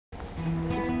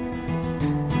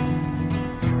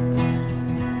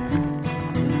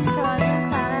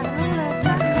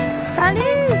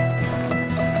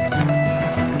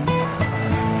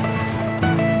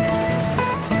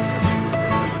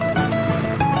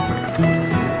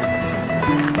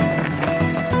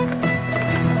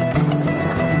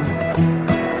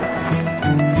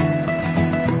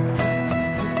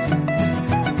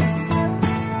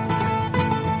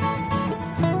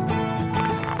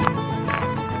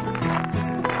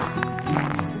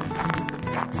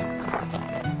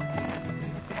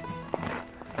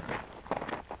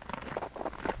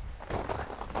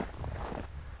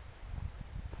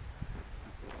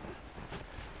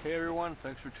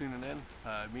thanks for tuning in.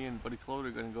 Me and Buddy Claude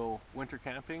are going to go winter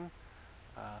camping,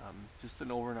 just an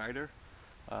overnighter.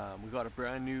 We got a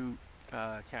brand new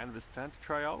canvas tent to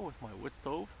try out with my wood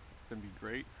stove. It's going to be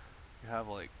great. We have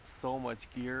like so much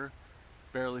gear,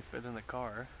 barely fit in the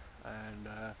car, and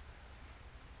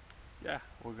yeah,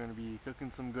 we're going to be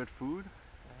cooking some good food,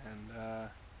 and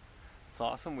it's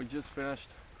awesome. We just finished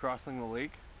crossing the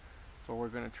lake, so we're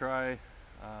going to try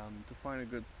to find a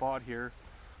good spot here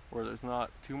where there's not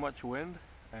too much wind,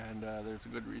 and there's a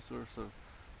good resource of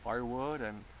firewood,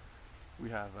 and we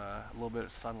have a little bit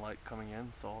of sunlight coming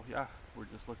in. So yeah, we're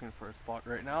just looking for a spot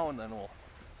right now, and then we'll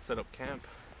set up camp.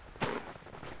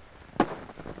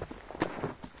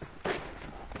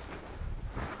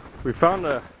 We found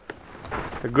a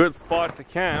good spot to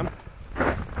camp.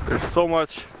 There's so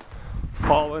much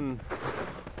fallen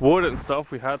wood and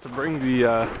stuff, we had to bring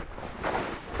the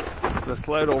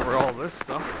sled over all this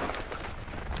stuff.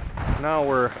 Now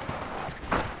we're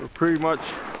pretty much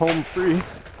home free.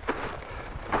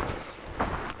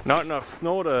 Not enough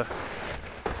snow to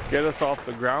get us off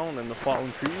the ground and the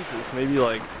fallen trees. There's maybe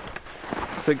like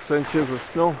 6 inches of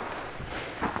snow.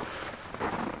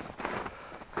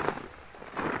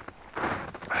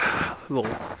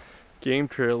 Little game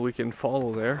trail we can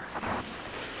follow there.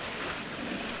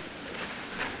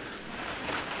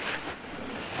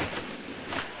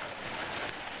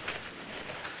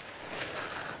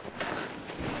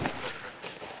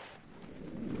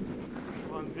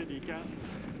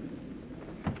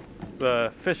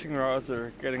 The fishing rods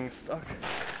are getting stuck.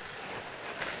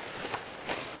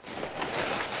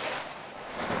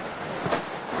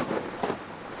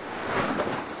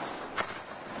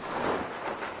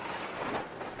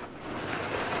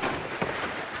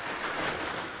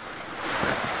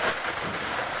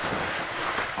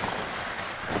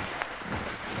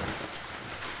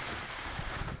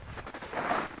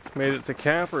 Made it to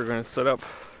camp. We're going to set up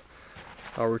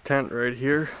our tent right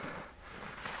here.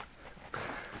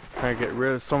 Try to get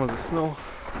rid of some of the snow.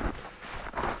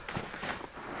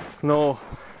 Snow,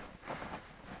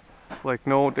 like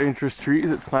no dangerous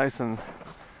trees, it's nice and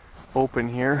open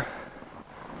here.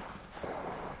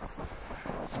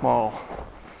 Some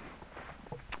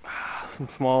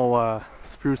small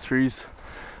spruce trees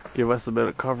give us a bit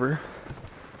of cover.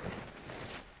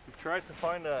 We tried to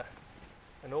find an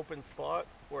open spot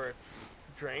where it's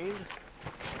drained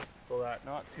so that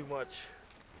not too much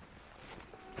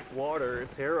water is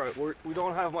here. We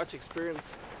don't have much experience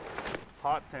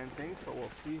hot tenting, so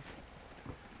we'll see,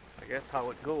 I guess, how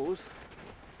it goes.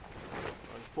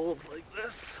 Unfolds like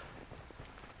this,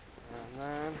 and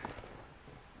then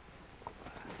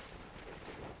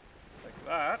like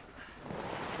that.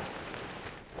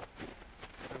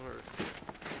 And we're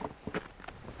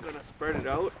gonna spread it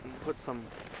out and put some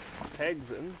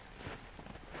pegs in.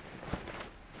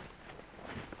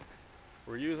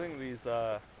 We're using these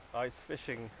ice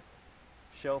fishing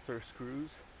shelter screws.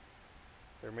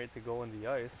 They're made to go in the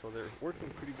ice, so they're working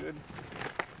pretty good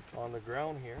on the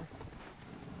ground here.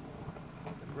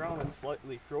 The ground is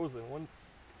slightly frozen. Once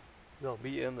they'll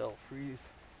be in, they'll freeze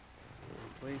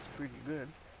in place pretty good.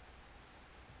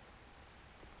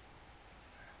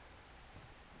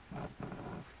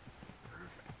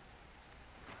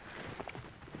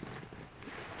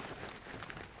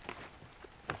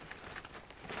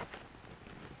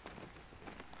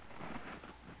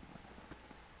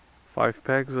 5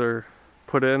 pegs are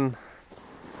put in,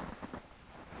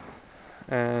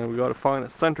 and we got to find a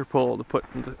center pole to put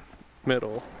in the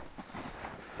middle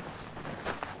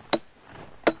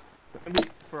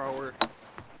for our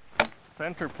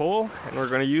center pole, and we're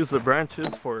going to use the branches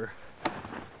for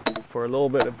a little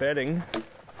bit of bedding,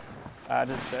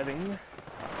 added bedding.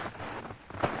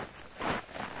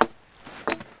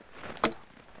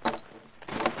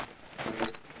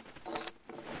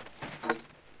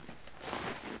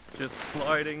 Just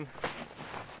sliding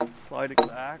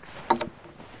the axe.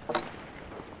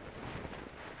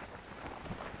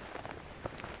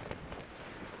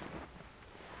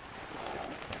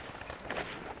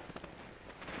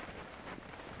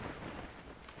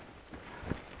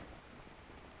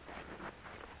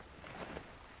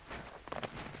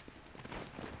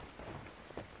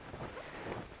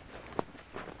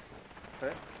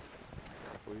 Okay.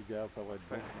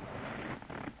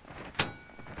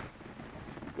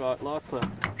 Got lots of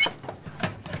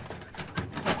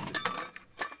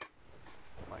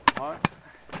my pot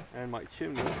and my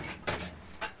chimney.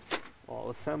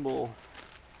 I'll assemble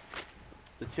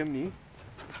the chimney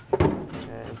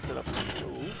and set up the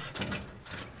stove.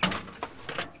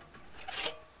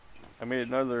 I made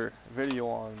another video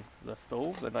on the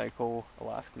stove, the Kni-co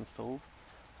Alaskan stove.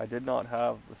 I did not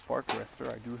have the spark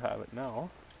arrestor, I do have it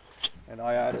now. and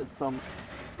I added some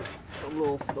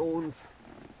little stones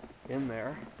in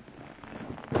there.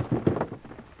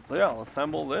 So yeah, I'll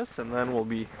assemble this and then we'll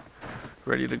be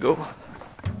ready to go.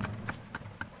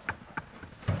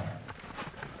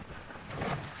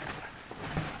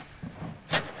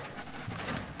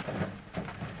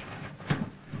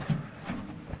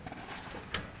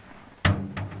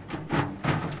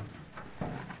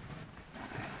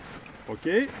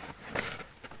 OK.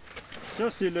 Ça,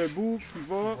 c'est le bout qui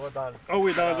va... Ah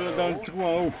oui, dans le trou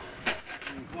en haut.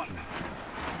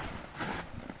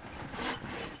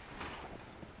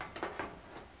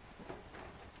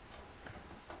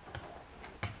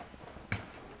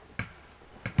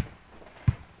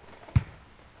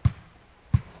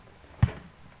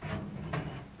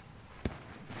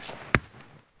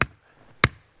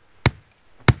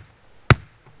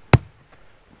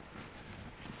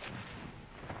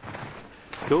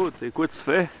 Claude, c'est quoi tu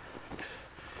fais?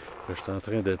 Je suis en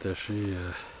train d'attacher,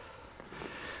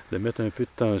 de mettre un peu de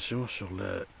tension sur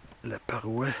la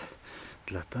paroi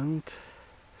de la tente.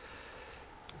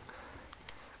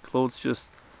 Claude's just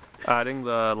adding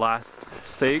the last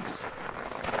stakes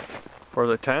for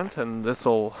the tent, and this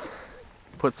will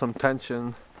put some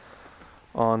tension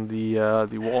on the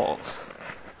walls.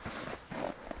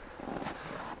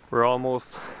 We're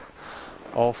almost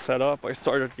all set up. I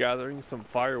started gathering some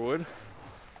firewood.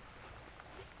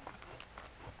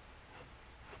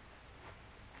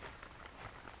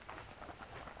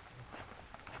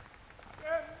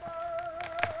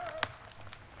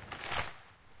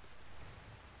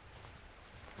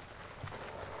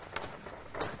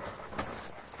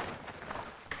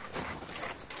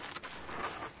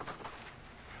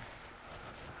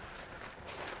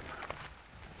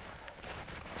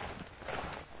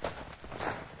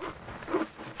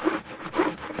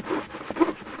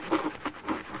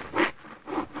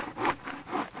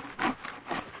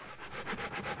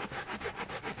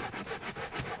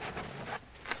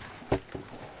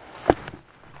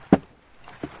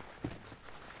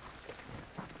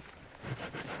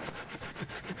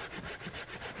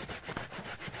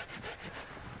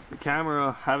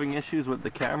 Camera, having issues with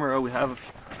the camera. We have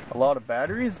a lot of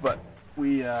batteries, but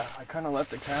I kind of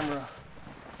let the camera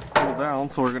cool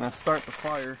down, so we're gonna start the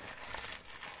fire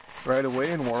right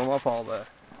away and warm up all the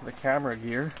camera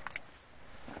gear,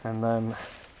 and then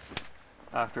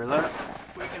after that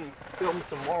we can film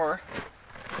some more.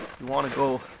 We want to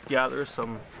go gather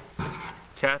some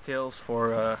cattails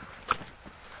for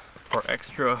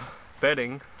extra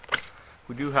bedding.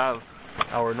 We do have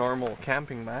our normal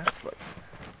camping mats, but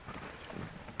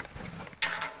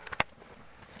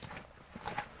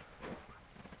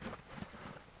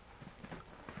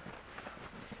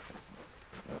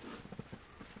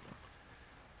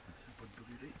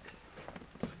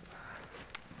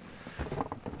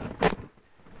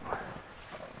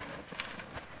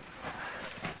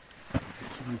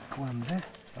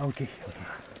OK.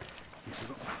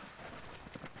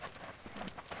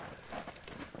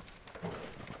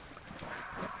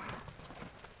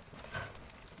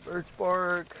 Birch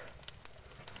bark,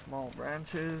 small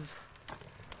branches.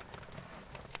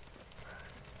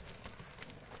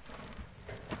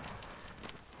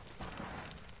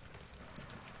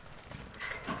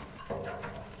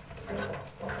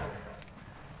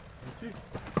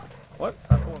 What?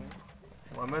 Ça tourne.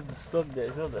 On va mettre du stock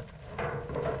déjà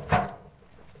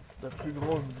de plus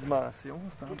grosse dimension,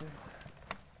 c'est en fait.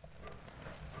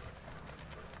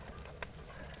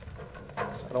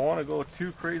 I don't want to go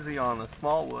too crazy on the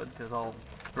small wood because I'll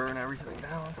burn everything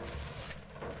down.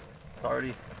 It's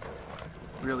already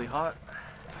really hot.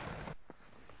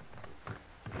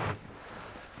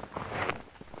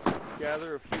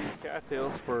 Gather a few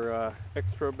cattails for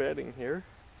extra bedding here.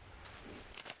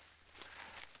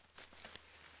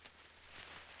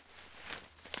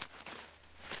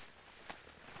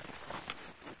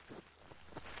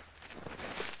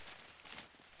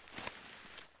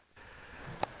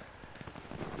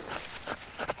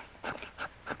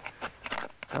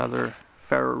 Another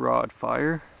ferro rod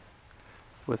fire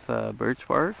with birch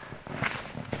bark.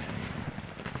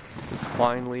 Just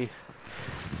finely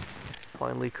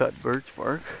cut birch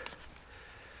bark.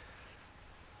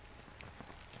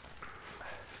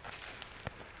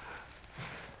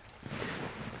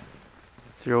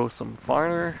 Throw some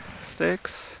finer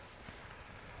sticks,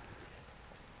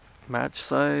 match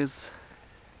size,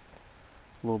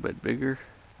 a little bit bigger,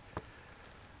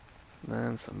 and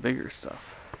then some bigger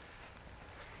stuff.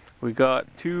 We got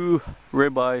 2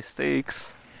 ribeye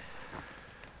steaks,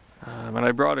 and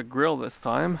I brought a grill this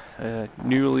time, a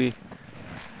newly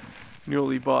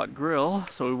bought grill,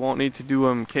 so we won't need to do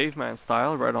them caveman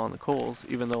style right on the coals,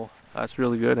 even though that's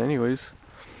really good anyways.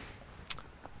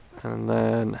 And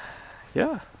then,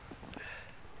 yeah,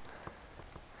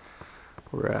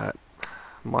 we're at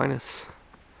 -10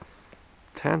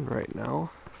 right now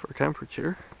for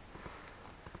temperature.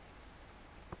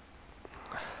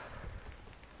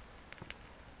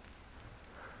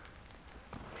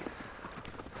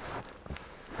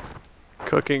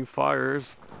 Cooking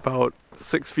fires about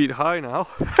 6 feet high now.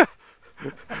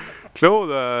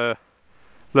 Claude,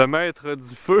 le maître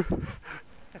du feu.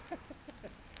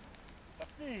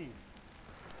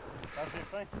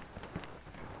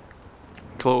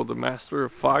 Claude, the master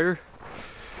of fire.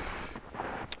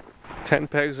 10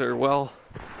 pegs are well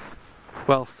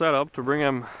set up to bring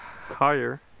him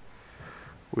higher.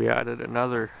 We added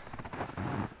another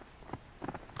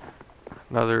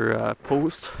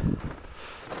post.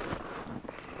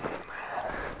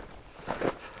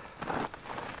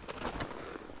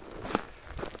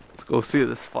 Let's go see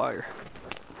this fire.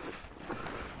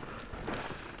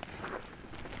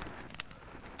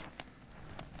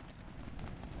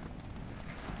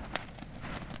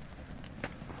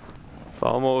 It's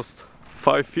almost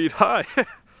 5 feet high.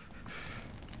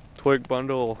 Twig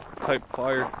bundle type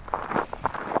fire.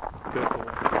 Good one.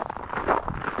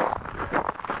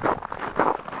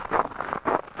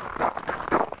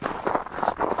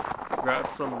 Grab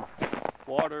some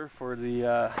water for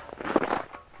the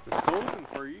stove and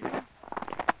for eating.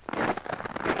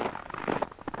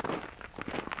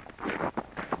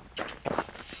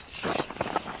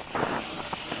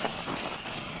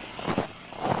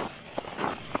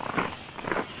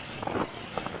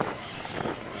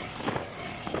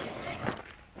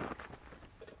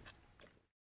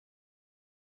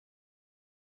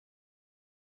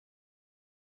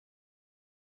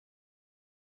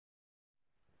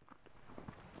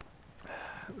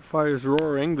 The fire's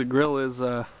roaring, the grill is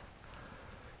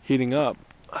heating up.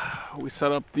 We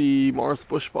set up the Morris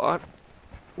bush pot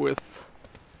with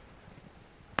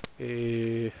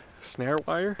a snare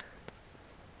wire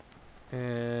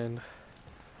and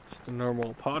just a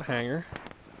normal pot hanger.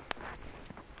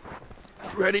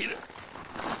 Ready to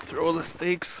throw the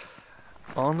steaks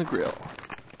on the grill.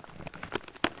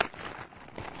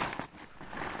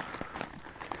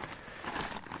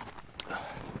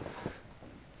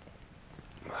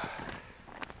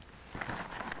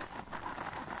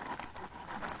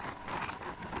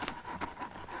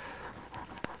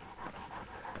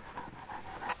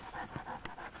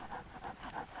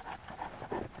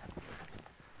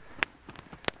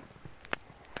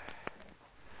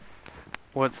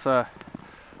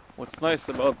 What's nice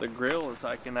about the grill is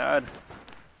I can add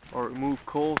or remove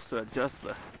coals to adjust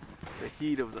the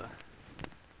heat of the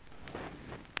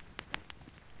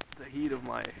heat of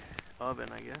my oven,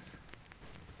 I guess.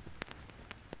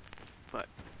 But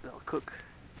they'll cook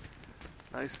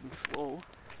nice and slow.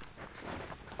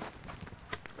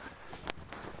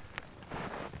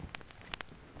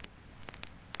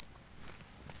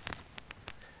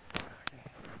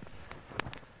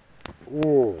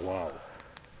 Oh wow.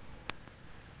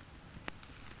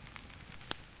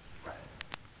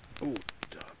 Oh,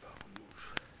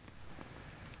 tabarnouche.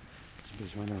 Tu as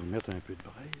besoin d'en remettre un peu de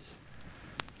braise?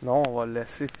 Non, on va le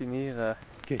laisser finir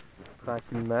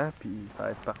tranquillement, puis ça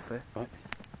va être parfait. Ouais.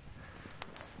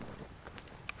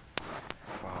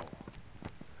 Wow.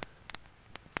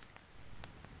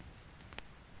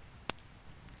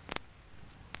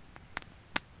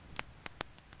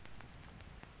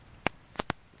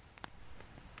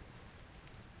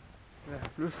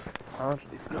 Plus entre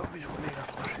les plats, puis je vais les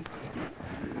rapprocher.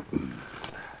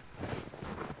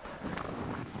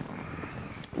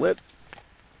 Split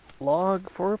log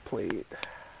for a plate.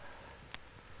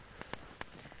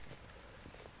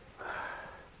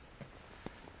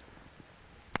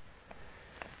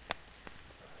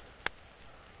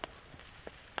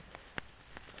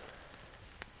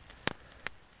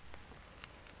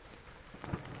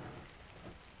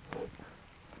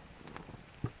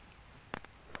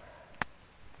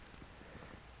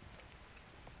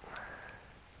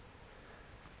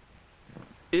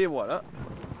 Et voilà,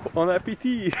 bon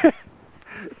appétit.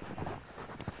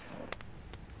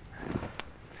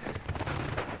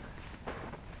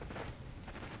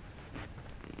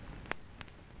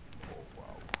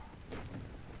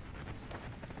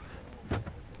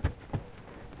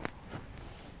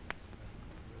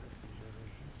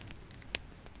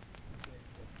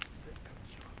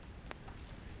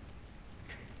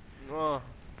 Oh.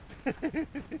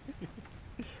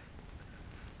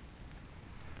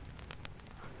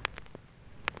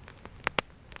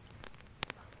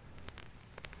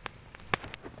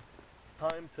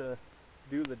 Time to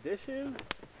do the dishes.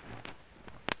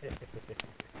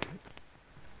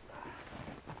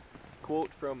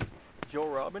 Quote from Joe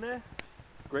Robinet: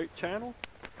 great channel.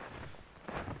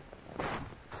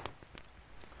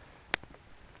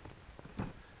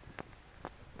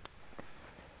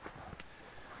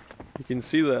 You can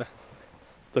see the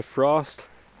frost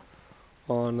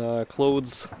on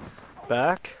Claude's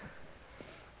back.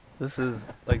 This is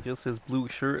like just his blue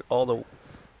shirt, all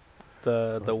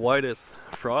the whitest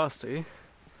frost, eh?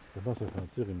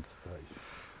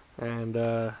 And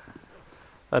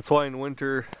that's why in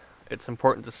winter it's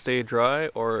important to stay dry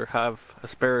or have a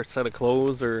spare set of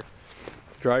clothes or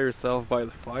dry yourself by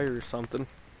the fire or something.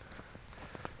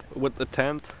 With the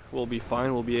tent we'll be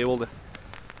fine, we'll be able to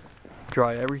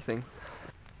dry everything.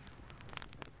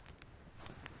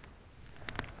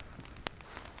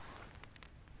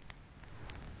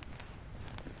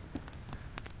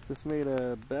 Just made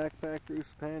a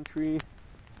backpacker's pantry,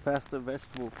 pasta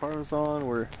vegetable parmesan.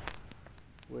 We're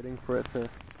waiting for it to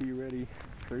be ready.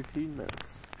 13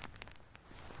 minutes.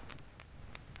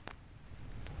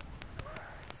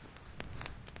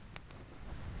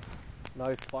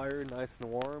 Nice fire, nice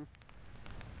and warm.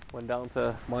 Went down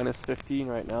to -15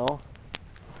 right now.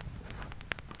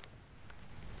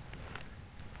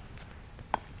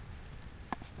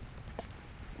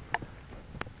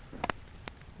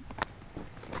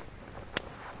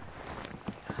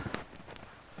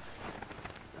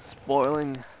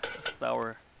 Boiling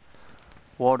sour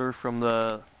water from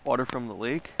the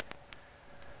lake.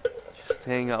 Just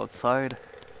staying outside.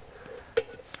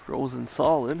 It's frozen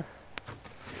solid.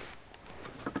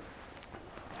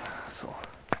 So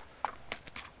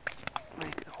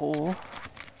make it whole.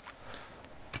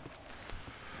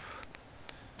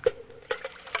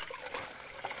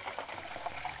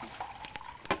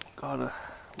 Got a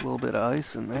little bit of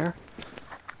ice in there.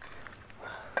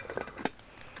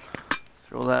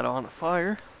 Throw that on the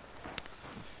fire.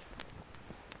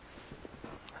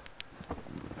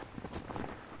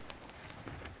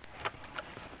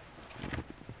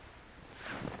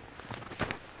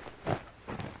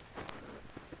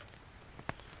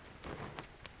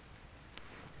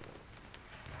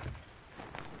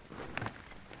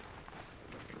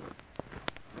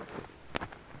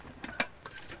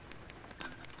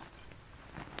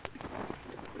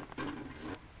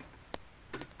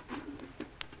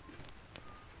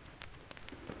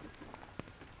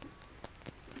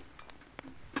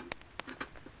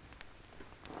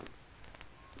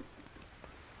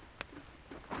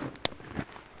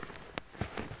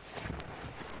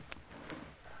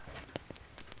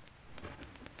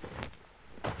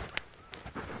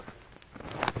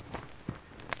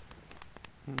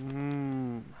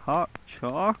 Hot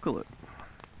chocolate.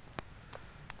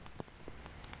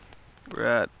 We're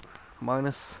at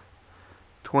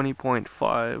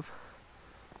 -20.5.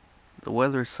 The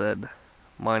weather said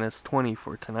 -20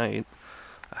 for tonight.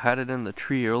 I had it in the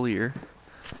tree earlier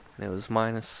and it was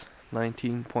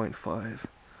 -19.5.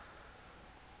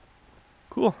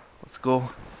 Cool. Let's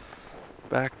go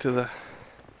back to the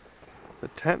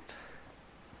tent.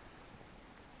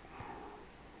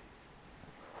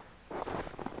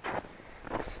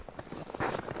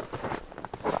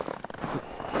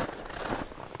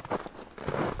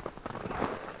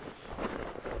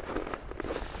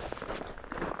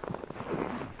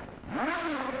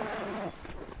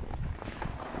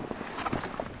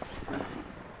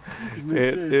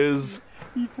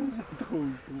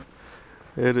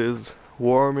 It is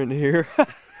warm in here.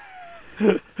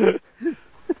 This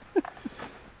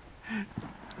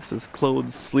is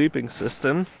Claude's sleeping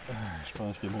system. Je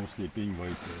pense que mon sleeping va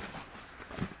être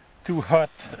too hot.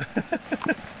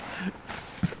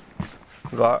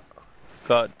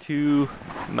 Got 2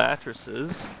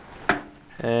 mattresses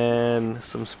and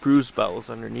some spruce boughs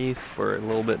underneath for a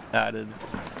little bit added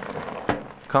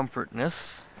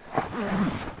comfortness.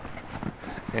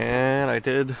 And I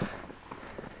did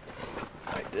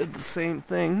the same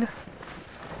thing,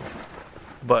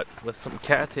 but with some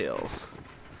cattails.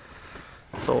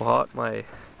 It's so hot, my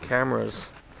camera's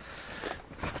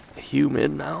humid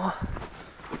now.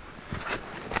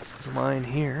 This is mine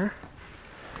here.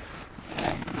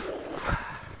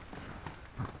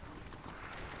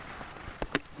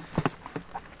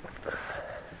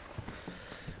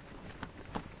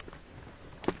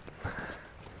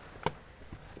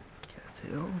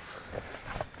 Cattails.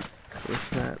 Push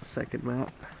that second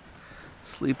mat.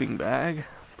 Sleeping bag.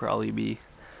 Probably be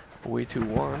way too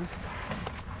warm.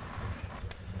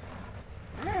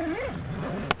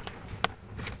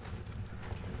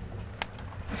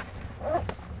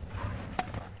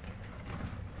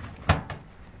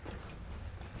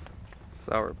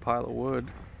 Our pile of wood.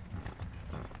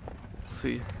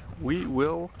 See, we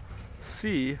will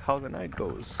see how the night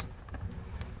goes.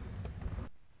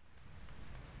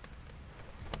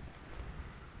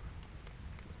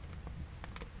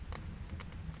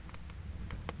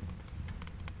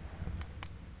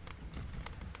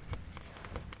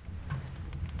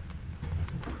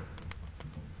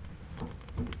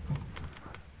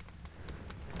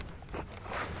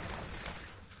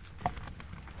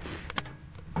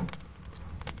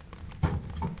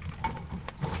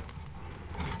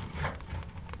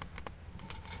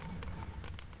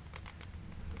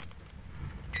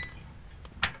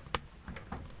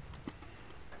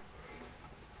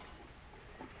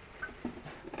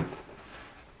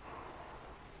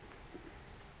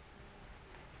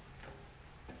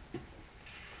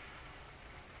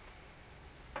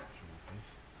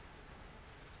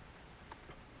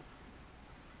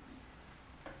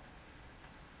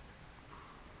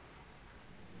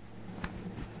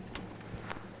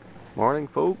 Morning,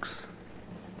 folks.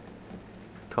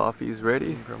 Coffee's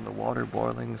ready from the water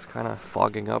boiling. Is kind of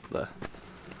fogging up the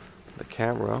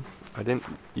camera. I didn't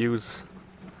use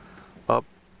up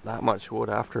that much wood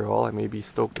after all. I maybe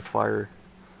stoked the fire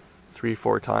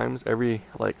 3-4 times every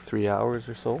like 3 hours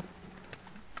or so.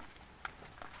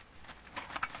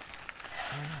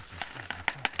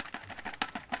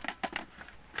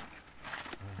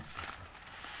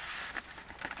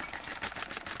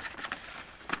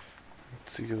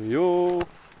 Cereal,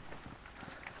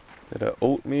 bit of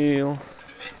oatmeal.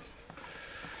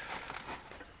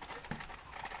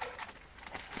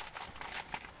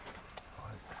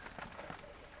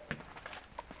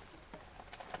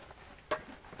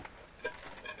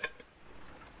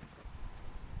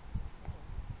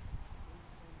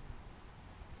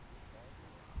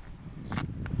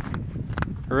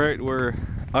 Alright, we're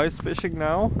ice fishing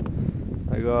now.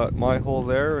 I got my hole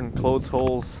there and Claude's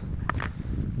holes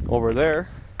over there.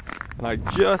 And I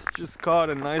just caught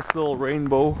a nice little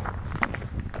rainbow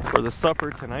for the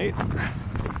supper tonight.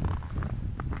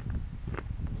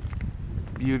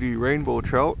 Beauty rainbow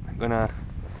trout. I'm gonna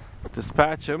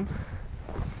dispatch him.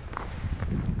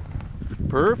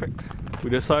 Perfect. We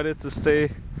decided to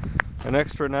stay an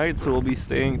extra night, so we'll be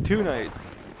staying 2 nights.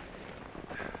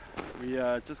 We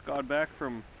just got back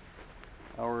from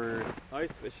our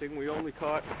ice fishing. We only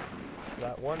caught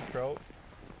that one trout.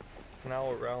 It's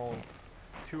now around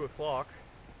 2 o'clock.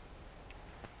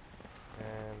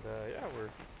 And yeah, we're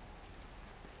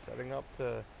setting up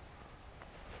to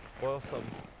boil some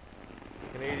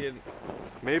Canadian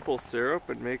maple syrup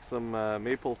and make some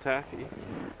maple taffy.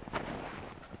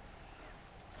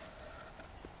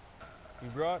 We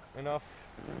brought enough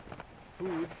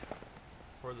food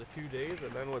for the 2 days,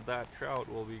 and then with that trout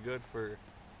we'll be good for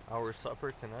our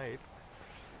supper tonight.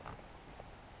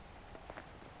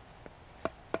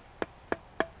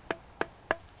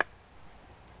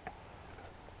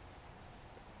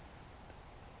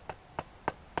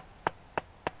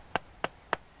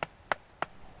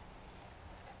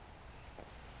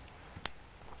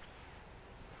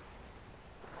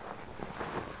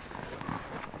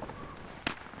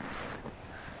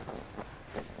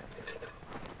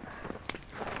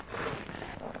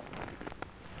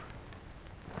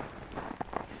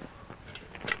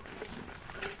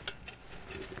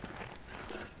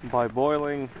 By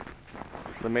boiling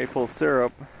the maple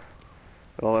syrup,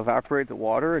 it'll evaporate the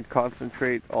water and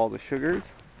concentrate all the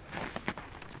sugars,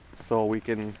 so we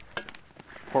can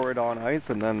pour it on ice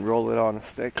and then roll it on a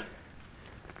stick.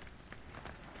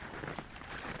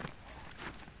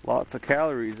 Lots of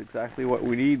calories, exactly what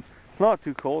we need. It's not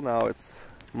too cold now, it's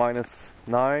 -9,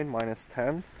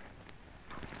 -10,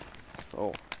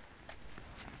 so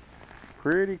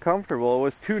pretty comfortable. It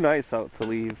was too nice out to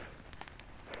leave.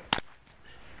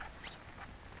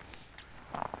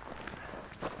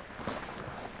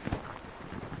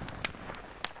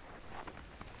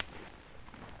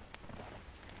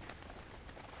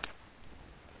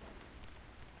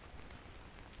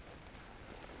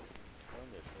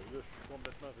 Là, je suis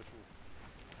complètement réchauffé.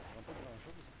 Ça prend pas grand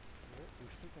chose.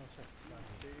 Aussitôt qu'on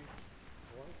s'active.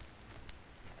 Ouais.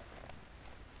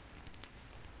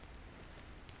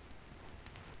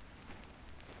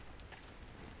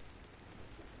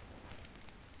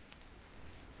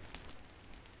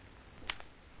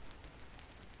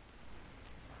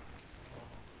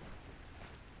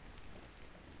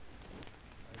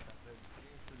 Ça fait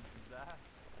bien sur le visage.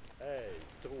 Hey,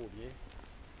 trop bien.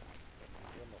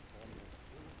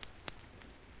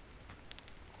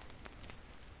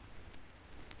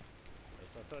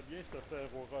 Ça fait bien cette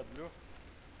ferro-rod-là. Ouais,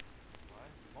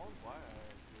 du monde, ouais,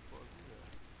 je l'ai pas vu.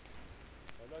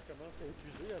 Elle commence à être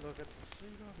usée, elle aurait tissé,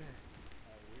 là, mais...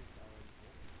 Ah oui, ça va être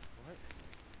beau. Ouais.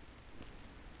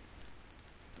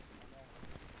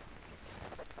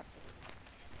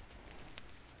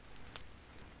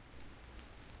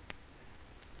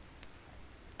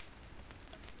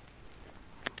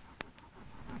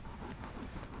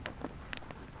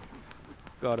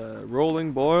 Got a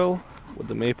rolling boil with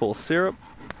the maple syrup.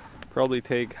 Probably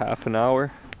take half an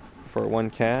hour for 1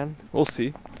 can. We'll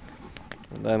see.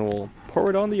 And then we'll pour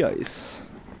it on the ice.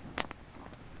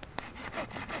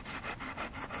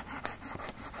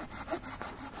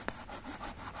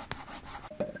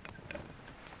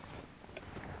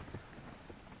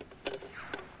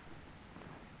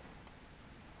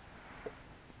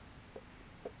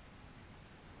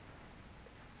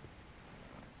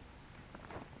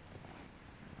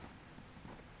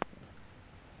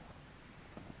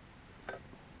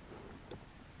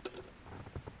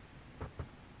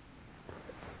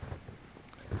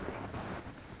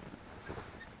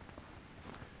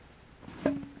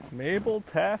 Maple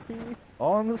taffy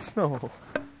on the snow.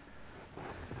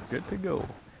 Good to go.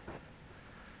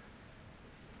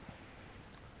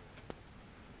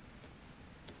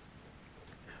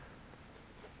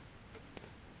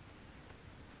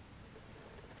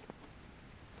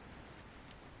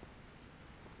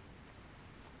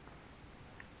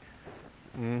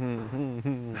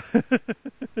 Mm-hmm.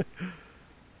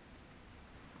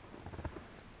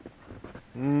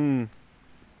 Mm.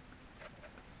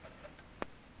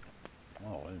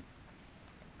 Oh, ouais.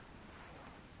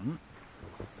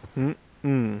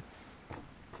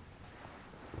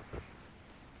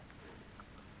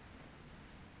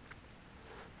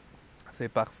 C'est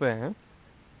parfait, hein?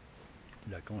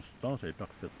 La consistance est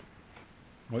parfaite.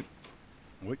 Oui.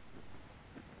 Oui.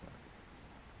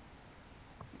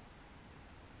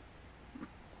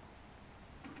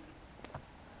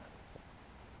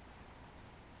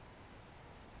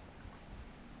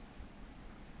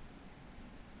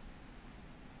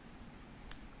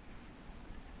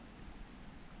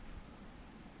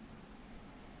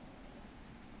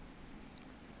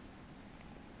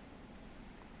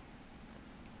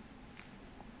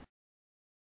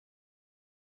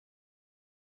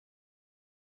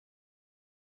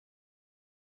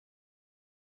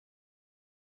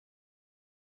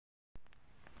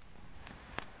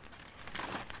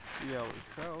 Yellow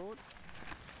trout.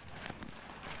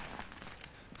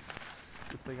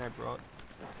 Good thing I brought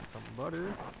some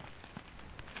butter.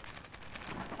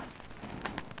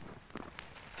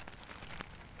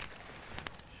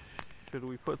 Should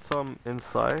we put some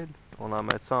inside? On en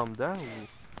met ça en dedans ou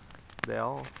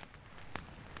dehors?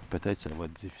 Peut-être ça va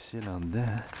être difficile en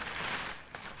dedans.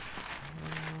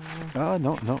 Ah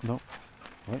non, non, non.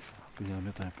 Oui, on peut y en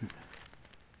mettre un peu.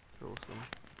 Throw some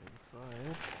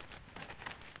inside.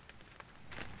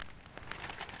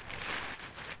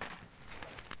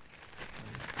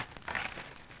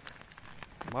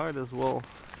 Might as well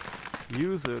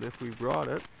use it if we brought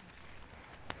it.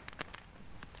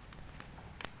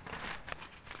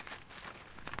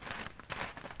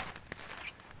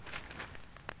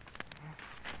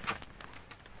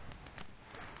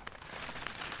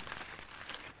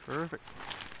 Perfect.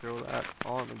 Throw that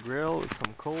on the grill with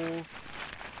some coals.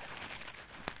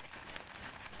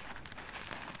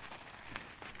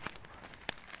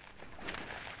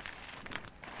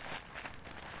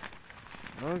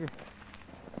 Okay.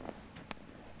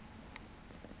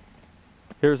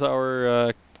 Here's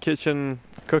our kitchen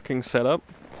cooking setup.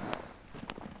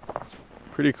 It's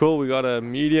pretty cool. We got a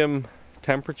medium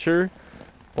temperature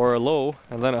or a low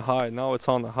and then a high. Now it's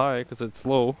on the high because it's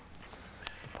low.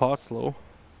 The pot's low.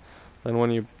 Then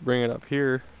when you bring it up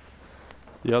here,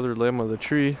 the other limb of the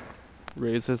tree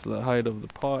raises the height of the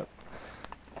pot.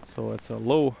 So it's a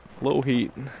low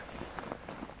heat.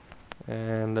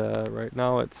 And right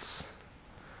now it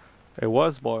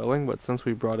was boiling, but since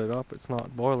we brought it up, it's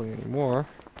not boiling anymore.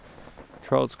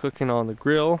 Trout's cooking on the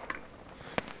grill.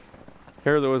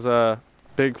 Here there was a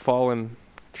big fallen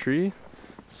tree,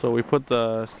 so we put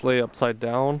the sleigh upside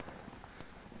down,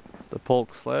 the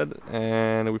polk sled,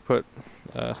 and we put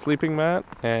a sleeping mat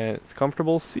and it's a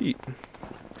comfortable seat.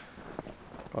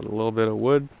 Got a little bit of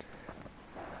wood.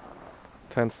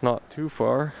 Tent's not too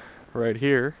far, right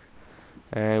here.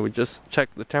 And we just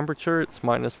checked the temperature. It's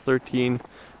minus 13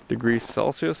 degrees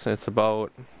Celsius. It's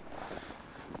about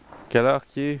quelle heure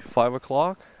qui est? 5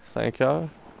 o'clock? 5 heures?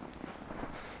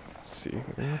 Let's see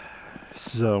here.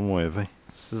 6h moins 20.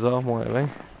 6h moins 20.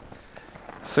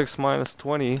 6 minus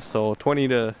 20, so 20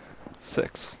 to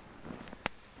 6.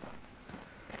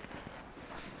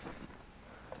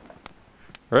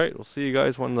 Alright, we'll see you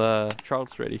guys when the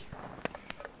trout's ready.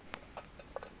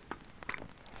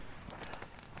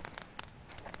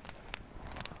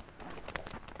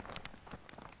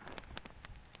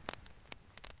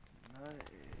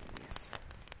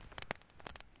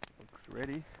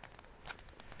 Ready.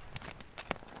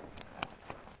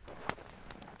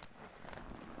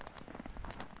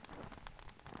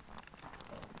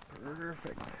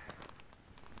 Perfect.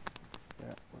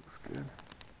 That looks good.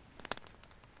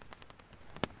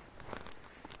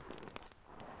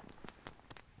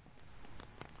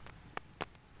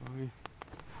 Okay.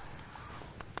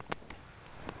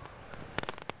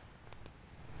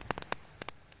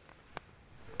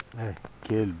 Hey,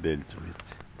 quelle belle truite.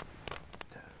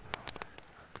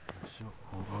 Ça,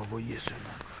 on va envoyer ça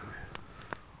dans le feu.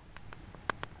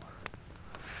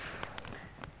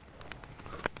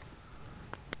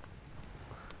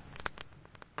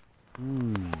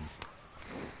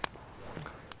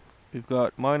 We've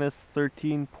got minus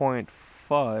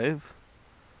 13.5.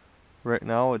 Right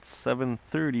now it's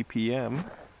 7:30 p.m.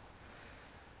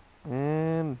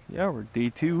 And yeah, we're day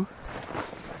 2.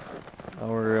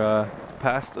 Our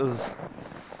pasta's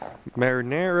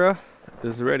marinara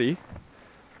is ready.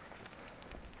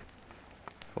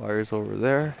 Fire's over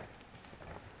there.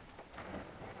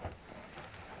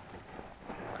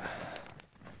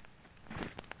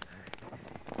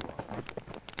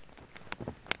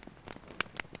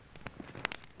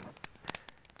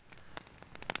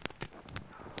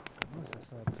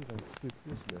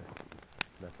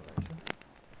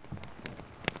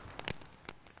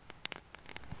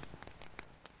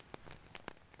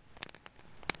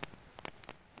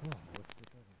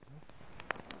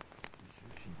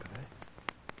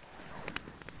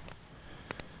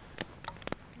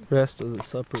 Rest of the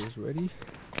supper is ready.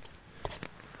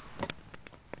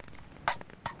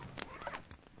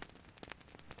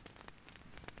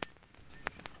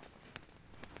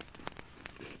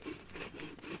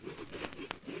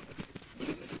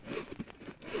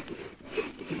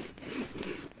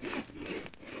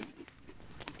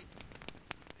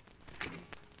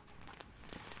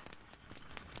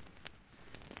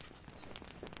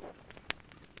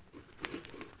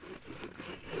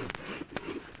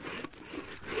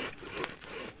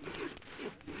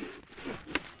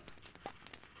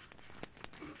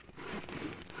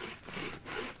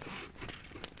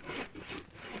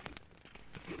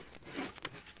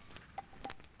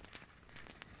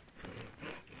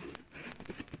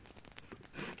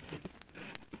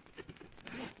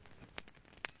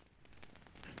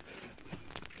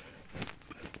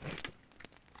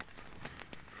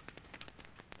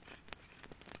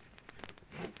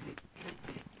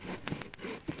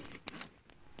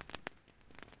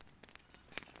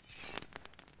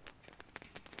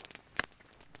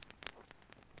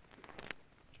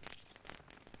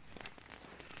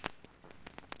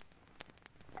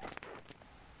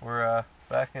 We're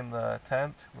back in the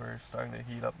tent. We're starting to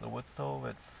heat up the wood stove.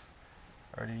 It's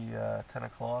already 10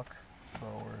 o'clock, so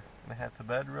we're gonna head to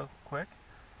bed real quick.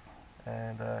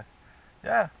 And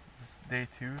yeah, it's day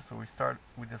 2, so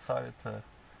we decided to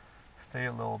stay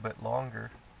a little bit longer.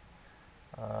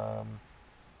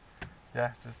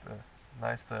 Yeah, just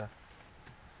nice to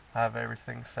have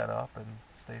everything set up and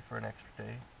stay for an extra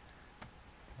day.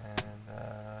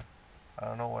 And I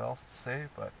don't know what else to say,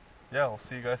 but yeah, I'll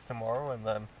see you guys tomorrow, and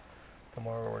then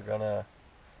tomorrow we're gonna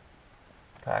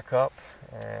pack up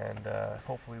and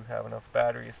hopefully we have enough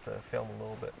batteries to film a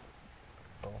little bit.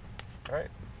 So, alright.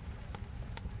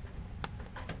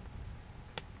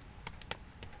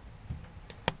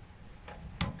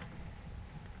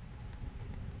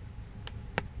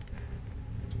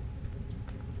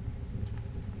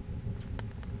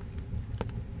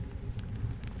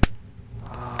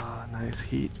 Ah, nice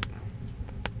heat.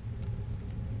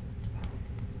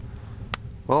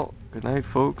 Well, good night,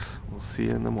 folks. We'll see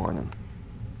you in the morning.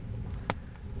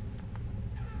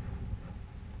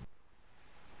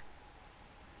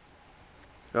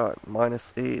 Got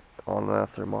 -8 on the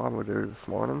thermometer this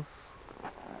morning.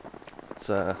 It's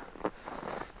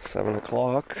 7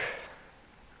 o'clock.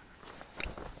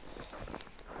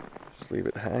 Just leave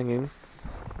it hanging.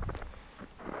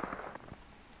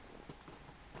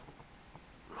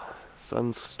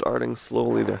 Sun's starting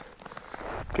slowly to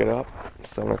get up.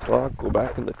 7 o'clock, go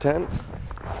back in the tent,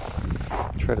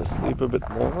 try to sleep a bit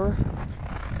more,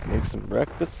 make some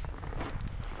breakfast.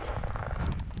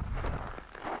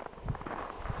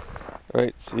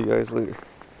 Alright, see you guys later.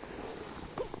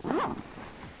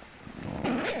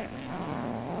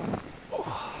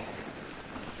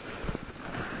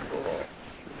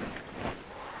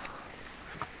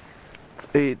 It's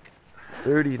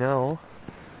 8:30 now.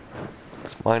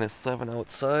 It's -7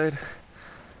 outside.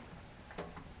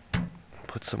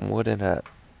 Put some wood in at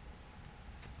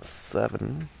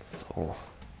 7, so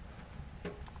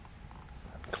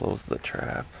close the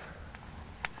trap.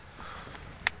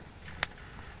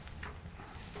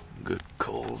 Good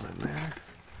coals in there.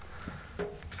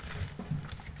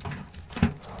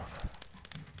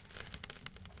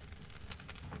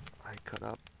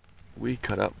 We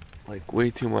cut up like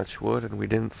way too much wood, and we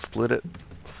didn't split it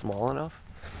small enough.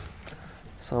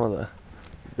 Some of the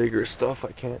bigger stuff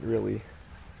I can't really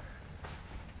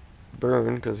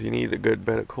burn because you need a good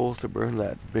bed of coals to burn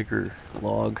that bigger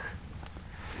log,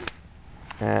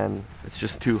 and it's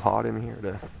just too hot in here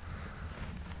to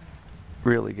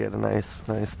really get a nice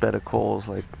bed of coals.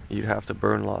 Like, you'd have to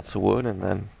burn lots of wood and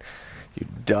then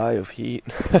you'd die of heat.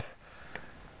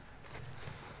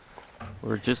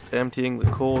 We're just emptying the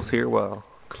coals here. Well,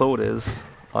 Claude is,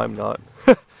 I'm not.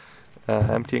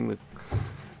 Emptying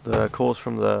the coals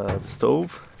from the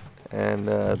stove, and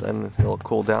then it'll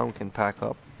cool down, we can pack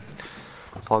up.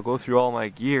 So I'll go through all my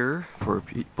gear for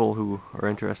people who are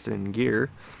interested in gear.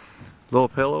 Little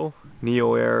pillow,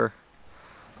 Neo Air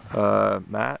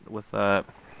mat with a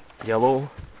yellow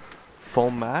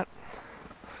foam mat.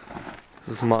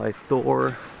 This is my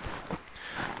Thor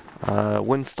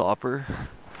windstopper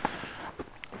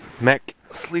mech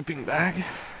sleeping bag.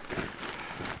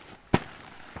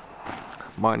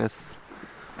 Minus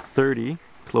 30.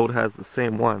 Claude has the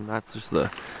same one. That's just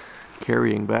the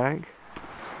carrying bag.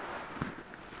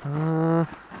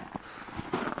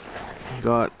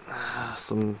 Got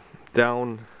some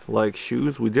down like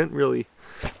shoes. We didn't really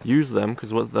use them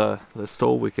because with the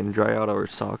stove we can dry out our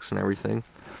socks and everything.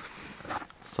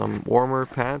 Some warmer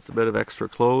pants, a bit of extra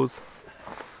clothes.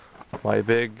 My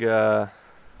big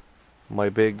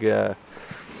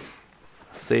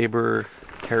Saber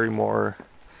Carrymore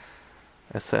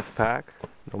SF pack,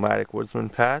 Nomadic Woodsman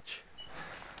patch.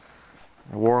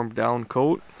 A warm down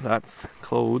coat, that's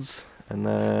clothes, and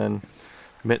then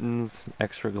mittens,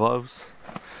 extra gloves.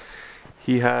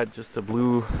 He had just a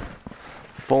blue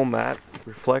foam mat,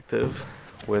 reflective,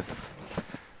 with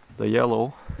the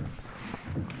yellow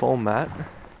foam mat.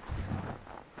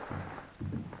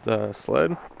 The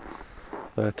sled,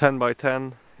 the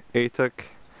 10x10 Atuk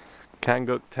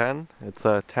Kanguk 10. It's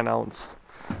a 10-ounce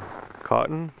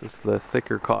cotton. This is the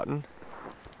thicker cotton.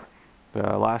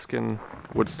 The Alaskan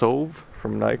Woodstove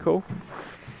from Kni-co.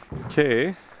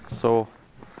 Okay, so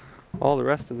all the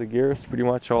rest of the gear is pretty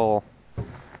much all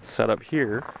set up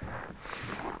here.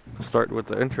 We'll start with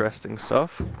the interesting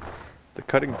stuff. The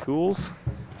cutting tools.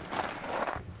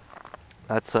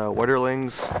 That's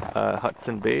Wetterling's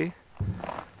Hudson Bay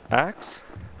axe.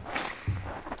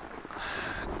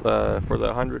 For the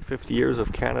 150 years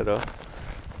of Canada,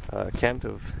 Kent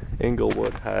of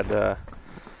Inglewood had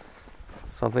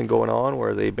something going on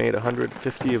where they made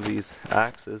 150 of these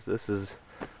axes. This is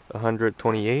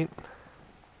 128,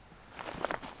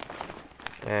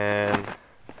 and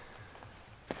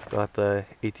it's got the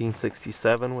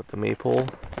 1867 with the maple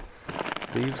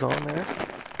leaves on there.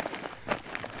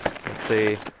 It's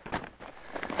a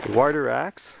wider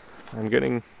axe. I'm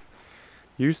getting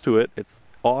used to it. It's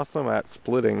awesome at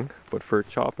splitting, but for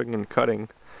chopping and cutting,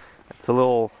 it's a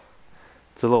little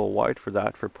wide for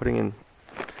that. For putting in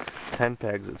 10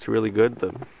 pegs, it's really good.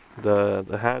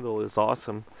 The handle is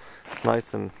awesome. It's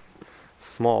nice and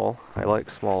small. I like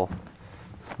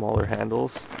smaller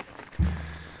handles.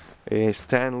 A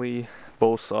Stanley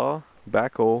bow saw,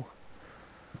 backhoe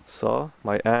saw.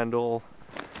 My Andal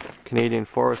Canadian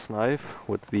forest knife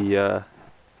with the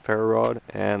ferro rod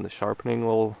and the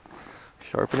little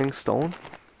sharpening stone.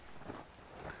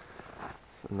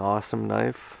 It's an awesome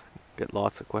knife. Get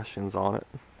lots of questions on it.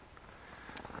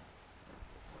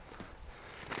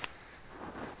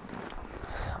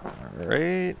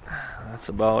 Alright, that's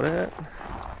about it.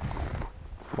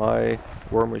 My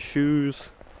warmer shoes,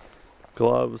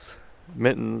 gloves,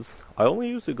 mittens. I only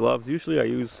use the gloves. Usually I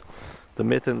use the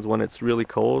mittens when it's really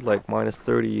cold, like minus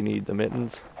 30 you need the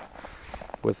mittens.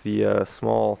 With the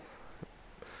small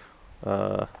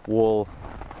wool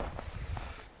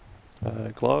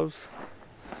gloves.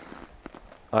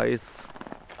 Ice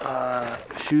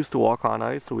shoes to walk on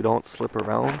ice so we don't slip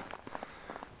around.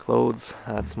 Clothes,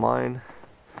 that's mine.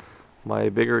 My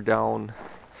bigger down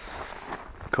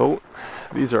coat.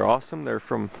 These are awesome. They're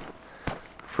from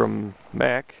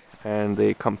Mac, and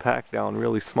they compact down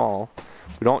really small.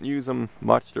 We don't use them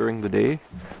much during the day.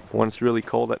 When it's really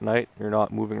cold at night, you're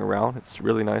not moving around. It's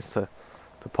really nice to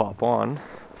pop on.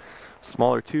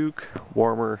 Smaller toque,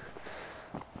 warmer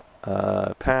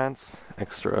pants,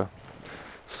 extra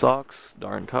socks,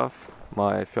 darn tough.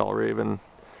 My Fjallraven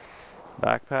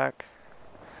backpack.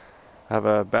 I have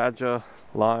a Badja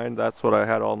line. That's what I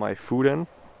had all my food in.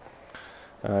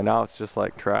 Now it's just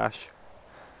like trash.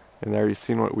 And there you've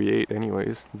seen what we ate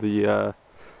anyways. The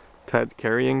Ted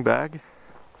carrying bag.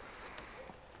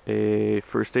 A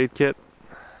first aid kit.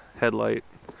 Headlight.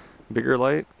 Bigger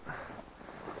light.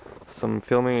 Some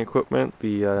filming equipment.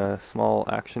 The small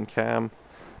action cam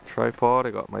tripod.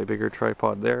 I got my bigger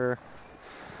tripod there.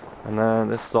 And then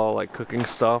this is all like cooking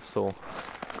stuff. So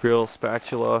grill,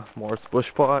 spatula, Morse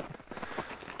bush pot.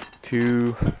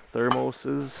 2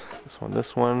 thermoses.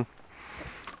 This one.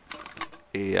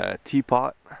 A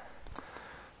teapot.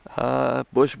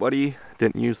 Bush Buddy.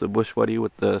 Didn't use the Bush Buddy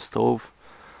with the stove.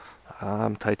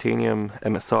 Titanium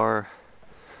MSR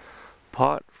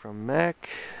pot from Mac.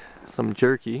 Some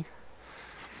jerky.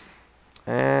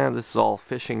 And this is all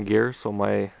fishing gear. So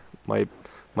my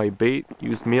bait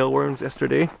used mealworms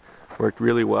yesterday. Worked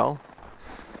really well.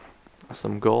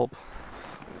 Some gulp.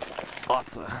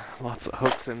 Lots of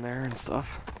hooks in there and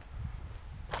stuff.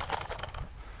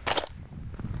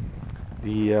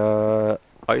 The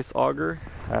ice auger,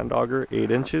 hand auger,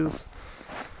 8 inches.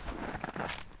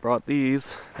 Brought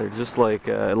these. They're just like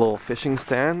little fishing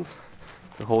stands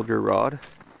to hold your rod.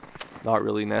 Not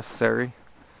really necessary.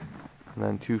 And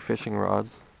then 2 fishing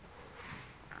rods.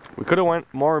 We could have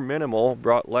went more minimal,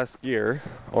 brought less gear,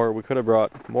 or we could have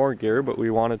brought more gear, but we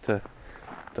wanted to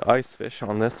ice fish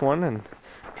on this one and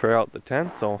try out the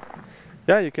tent. So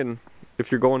yeah, you can,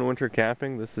 if you're going winter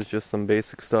camping, this is just some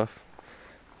basic stuff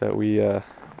that we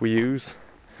use.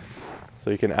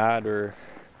 So you can add or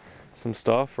some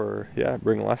stuff, or yeah,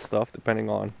 bring less stuff depending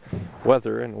on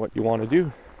weather and what you want to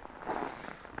do.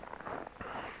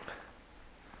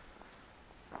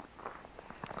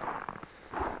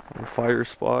 A fire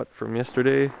spot from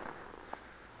yesterday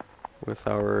with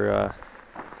our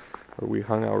where we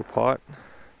hung our pot.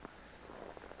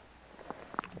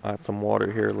 Add some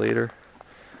water here later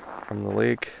from the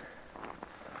lake,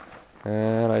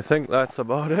 and I think that's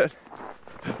about it.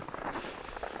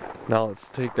 Now let's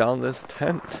take down this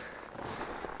tent.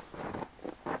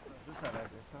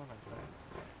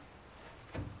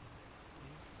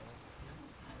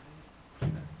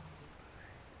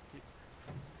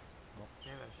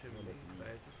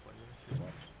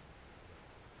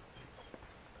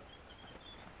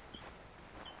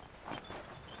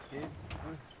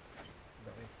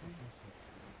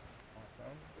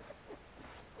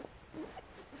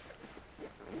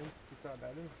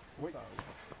 Oui.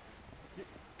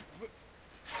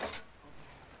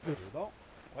 C'est bon?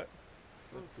 Ouais.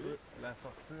 La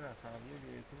sortie, elle s'en vient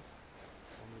bientôt.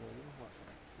 On est là,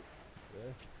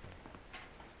 ouais.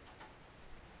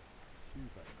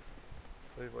 Super.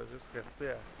 Ça, il va juste rester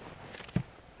à...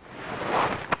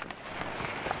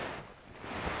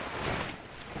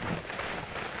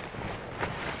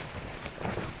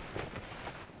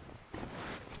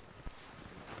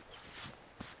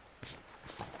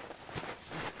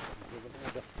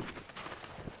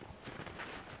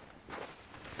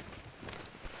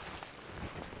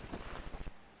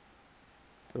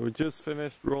 So we just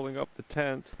finished rolling up the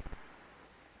tent.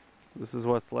 This is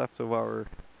what's left of our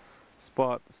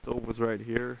spot. The stove was right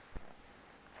here.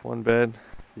 One bed,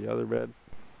 the other bed.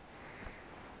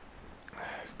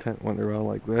 The tent went around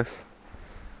like this.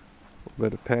 A little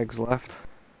bit of pegs left.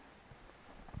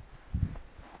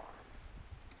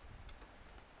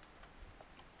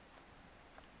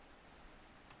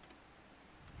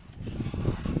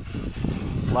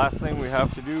 Last thing we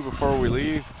have to do before we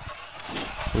leave,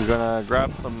 we're gonna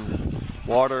grab some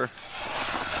water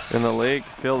in the lake,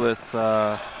 fill this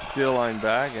seal line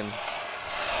bag, and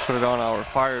put it on our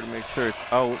fire to make sure it's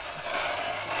out.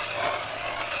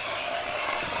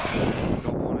 We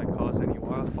don't want to cause any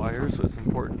wildfires, so it's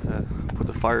important to put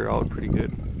the fire out pretty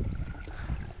good.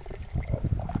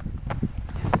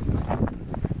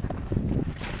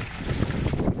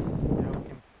 Yeah, we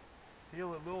can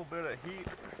feel a little bit of heat.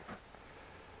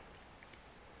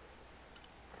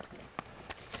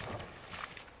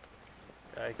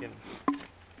 I can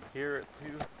hear it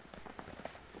too.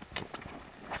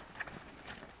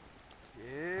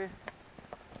 Yeah.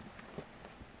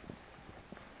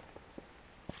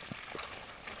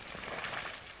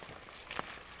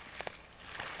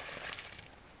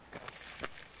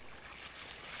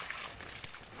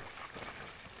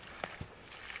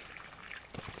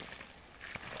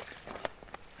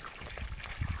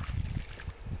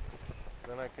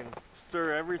 Then I can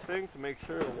stir everything to make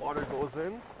sure the water goes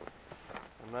in.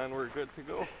 And then we're good to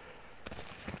go.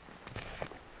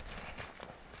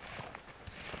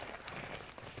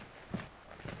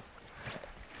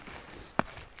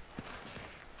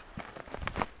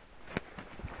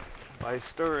 By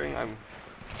stirring, I'm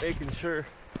making sure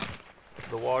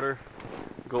the water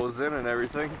goes in and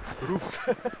everything. Oops.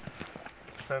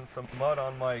 Send some mud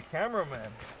on my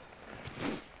cameraman.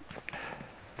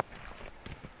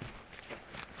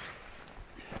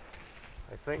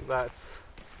 I think that's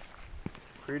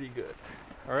pretty good.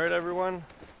 Alright everyone,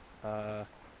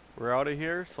 we're out of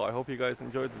here, so I hope you guys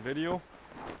enjoyed the video,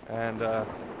 and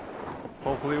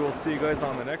hopefully we'll see you guys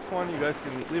on the next one. You guys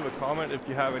can leave a comment if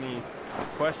you have any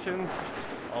questions.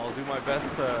 I'll do my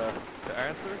best to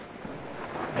answer,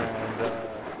 and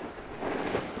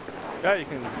yeah, you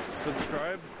can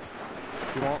subscribe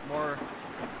if you want more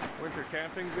winter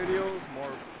camping videos,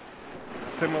 more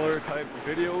similar type of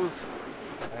videos,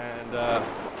 and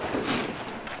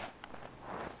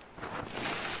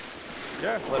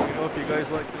yeah, let me know if you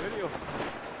guys like the video.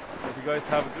 Hope you guys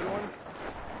have a good one,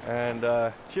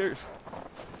 and cheers.